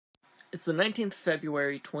It's the 19th of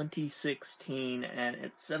February 2016, and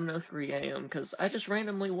it's 7:03 a.m. because I just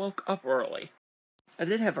randomly woke up early. I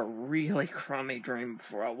did have a really crummy dream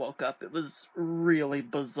before I woke up. It was really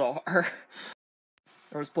bizarre.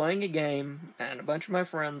 I was playing a game, and a bunch of my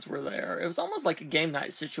friends were there. It was almost like a game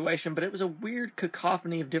night situation, but it was a weird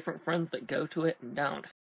cacophony of different friends that go to it and don't.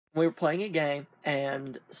 We were playing a game,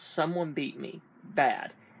 and someone beat me.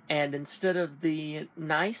 Bad. And instead of the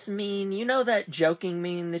nice mean, you know that joking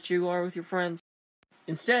mean that you are with your friends?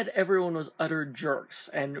 Instead, everyone was utter jerks,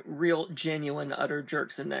 and real, genuine, utter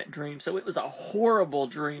jerks in that dream. So it was a horrible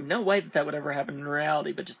dream. No way that would ever happen in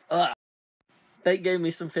reality, but just, ugh. They gave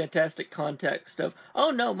me some fantastic context of, oh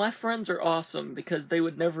no, my friends are awesome, because they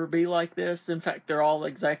would never be like this. In fact, they're all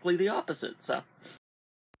exactly the opposite, so.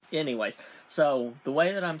 Anyways, so the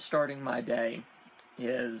way that I'm starting my day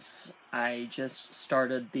is I just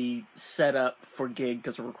started the setup for Gig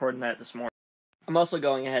because we're recording that this morning. I'm also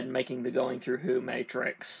going ahead and making the Going Through Who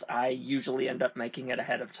matrix. I usually end up making it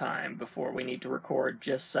ahead of time before we need to record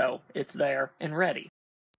just so it's there and ready.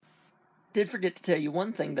 Did forget to tell you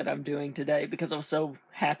one thing that I'm doing today because I was so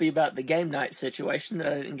happy about the game night situation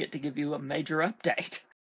that I didn't get to give you a major update.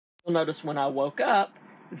 You'll notice when I woke up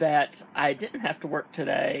that I didn't have to work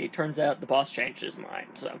today. Turns out the boss changed his mind,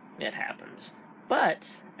 so it happens.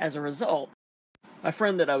 But, as a result, my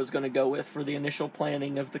friend that I was going to go with for the initial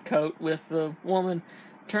planning of the coat with the woman,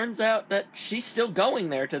 turns out that she's still going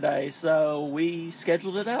there today, so we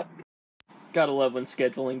scheduled it up. Gotta love when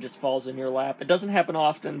scheduling just falls in your lap. It doesn't happen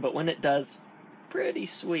often, but when it does, pretty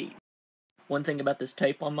sweet. One thing about this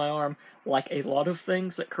tape on my arm, like a lot of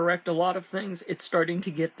things that correct a lot of things, it's starting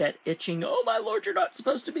to get that itching, oh my lord, you're not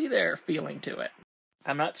supposed to be there feeling to it.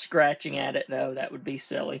 I'm not scratching at it, though. That would be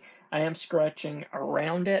silly. I am scratching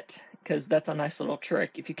around it, because that's a nice little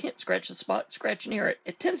trick. If you can't scratch the spot, scratch near it.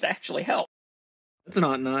 It tends to actually help. That's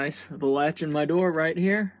not nice. The latch in my door right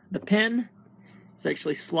here, the pin, is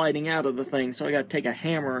actually sliding out of the thing, so I gotta take a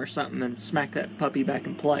hammer or something and smack that puppy back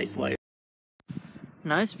in place later.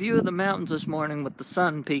 Nice view of the mountains this morning with the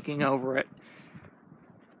sun peeking over it.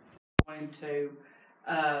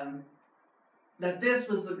 That this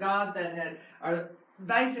was the God that had, or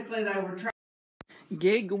basically they were trying.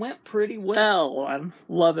 Gig went pretty well. I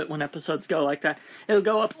love it when episodes go like that. It'll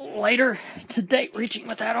go up later to date reaching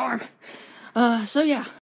with that arm. So yeah.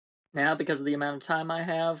 Now, because of the amount of time I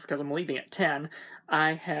have, because I'm leaving at 10,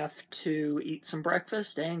 I have to eat some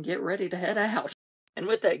breakfast and get ready to head out. And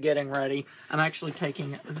with that getting ready, I'm actually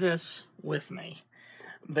taking this with me.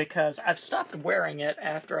 Because I've stopped wearing it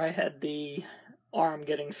after I had the arm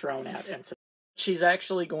getting thrown at incident. She's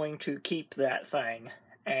actually going to keep that thing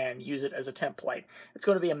and use it as a template. It's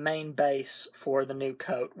going to be a main base for the new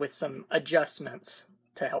coat with some adjustments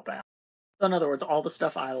to help out. So in other words, all the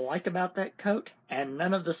stuff I like about that coat and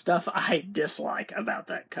none of the stuff I dislike about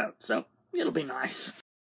that coat. So it'll be nice.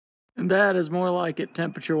 And that is more like it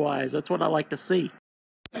temperature-wise. That's what I like to see.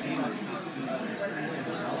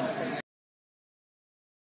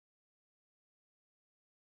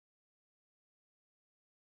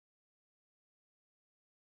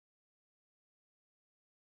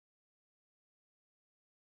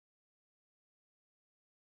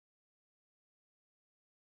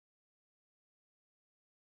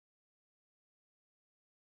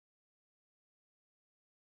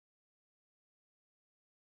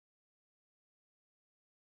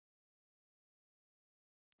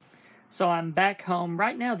 So I'm back home.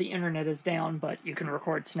 Right now the internet is down, but you can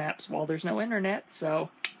record snaps while there's no internet, so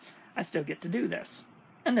I still get to do this.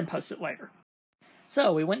 And then post it later.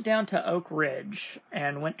 So we went down to Oak Ridge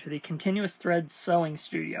and went to the Continuous Threads Sewing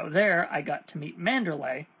Studio. There I got to meet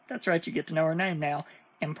Manderley, that's right, you get to know her name now,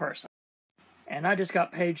 in person. And I just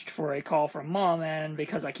got paged for a call from Mom, and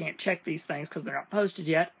because I can't check these things because they're not posted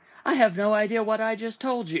yet, I have no idea what I just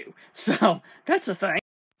told you. So, that's a thing.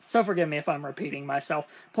 So forgive me if I'm repeating myself.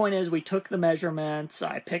 Point is, we took the measurements,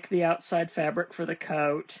 I picked the outside fabric for the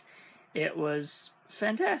coat. It was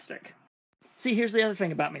fantastic. See, here's the other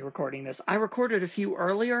thing about me recording this. I recorded a few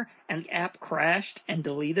earlier, and the app crashed and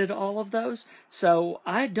deleted all of those, so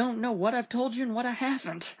I don't know what I've told you and what I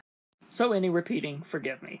haven't. So any repeating,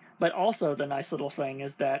 forgive me. But also the nice little thing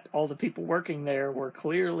is that all the people working there were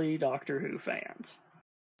clearly Doctor Who fans.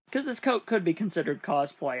 Because this coat could be considered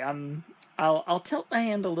cosplay. I'll tilt my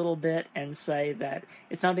hand a little bit and say that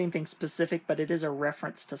it's not anything specific, but it is a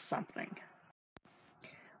reference to something.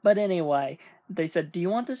 But anyway, they said, do you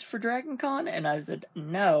want this for DragonCon? And I said,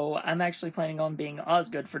 no, I'm actually planning on being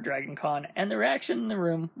Osgood for DragonCon, and the reaction in the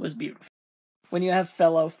room was beautiful. When you have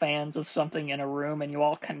fellow fans of something in a room and you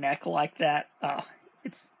all connect like that,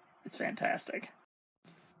 it's fantastic.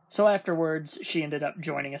 So afterwards, she ended up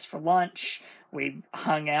joining us for lunch. We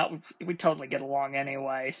hung out. We totally get along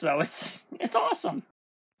anyway, so it's awesome.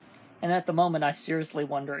 And at the moment, I seriously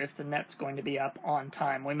wonder if the net's going to be up on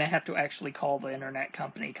time. We may have to actually call the internet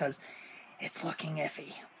company, because it's looking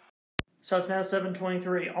iffy. So it's now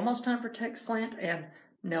 7:23, almost time for Tech Slant, and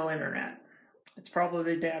no internet. It's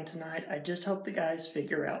probably down tonight. I just hope the guys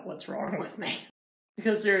figure out what's wrong with me.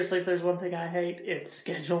 Because seriously, if there's one thing I hate, it's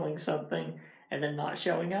scheduling something and then not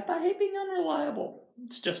showing up. I hate being unreliable.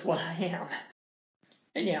 It's just what I am.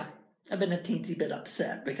 And yeah, I've been a teensy bit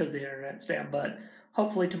upset because the internet's down, but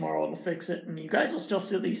hopefully tomorrow it'll fix it, and you guys will still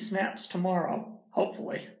see these snaps tomorrow.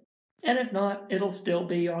 Hopefully. And if not, it'll still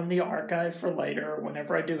be on the archive for later,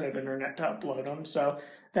 whenever I do have internet to upload them, so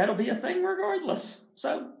that'll be a thing regardless.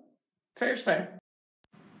 So, fair's fair.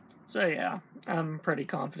 So yeah, I'm pretty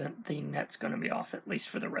confident the net's going to be off, at least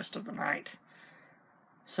for the rest of the night.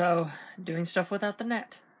 So, doing stuff without the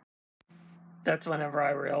net. That's whenever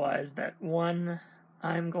I realized that, one,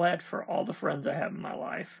 I'm glad for all the friends I have in my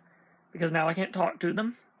life, because now I can't talk to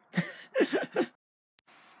them.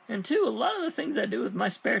 And two, a lot of the things I do with my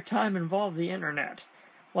spare time involve the internet.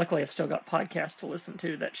 Luckily, I've still got podcasts to listen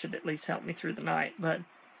to that should at least help me through the night, but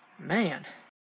man,